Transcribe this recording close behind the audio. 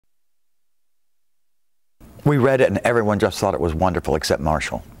we read it and everyone just thought it was wonderful except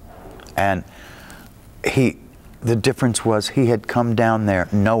Marshall. And the difference was he had come down there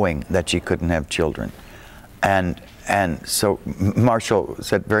knowing that she couldn't have children. And so Marshall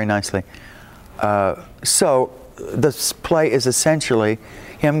said very nicely, so this play is essentially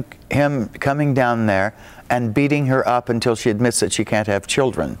him coming down there and beating her up until she admits that she can't have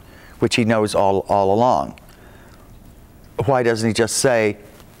children, which he knows all along. Why doesn't he just say,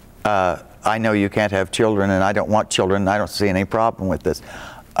 I know you can't have children and I don't want children and I don't see any problem with this.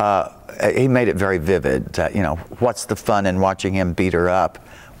 He made it very vivid that, you know, what's the fun in watching him beat her up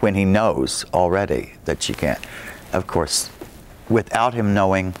when he knows already that she can't. Of course, without him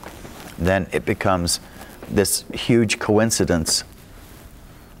knowing, then it becomes this huge coincidence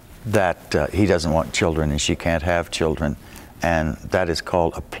that he doesn't want children and she can't have children. And that is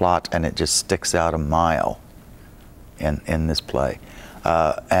called a plot, and it just sticks out a mile in this play.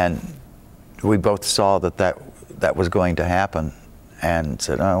 And we both saw that was going to happen and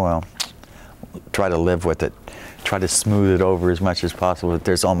said, oh, well, try to live with it. Try to smooth it over as much as possible. But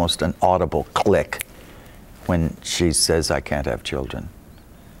there's almost an audible click when she says, I can't have children.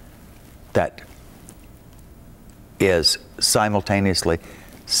 That is simultaneously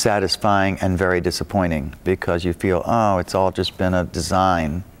satisfying and very disappointing, because you feel, oh, it's all just been a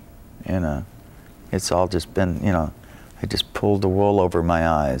design, you know. It's all just been, you know, I just pulled the wool over my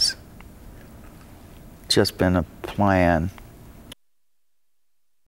eyes. Just been a plan.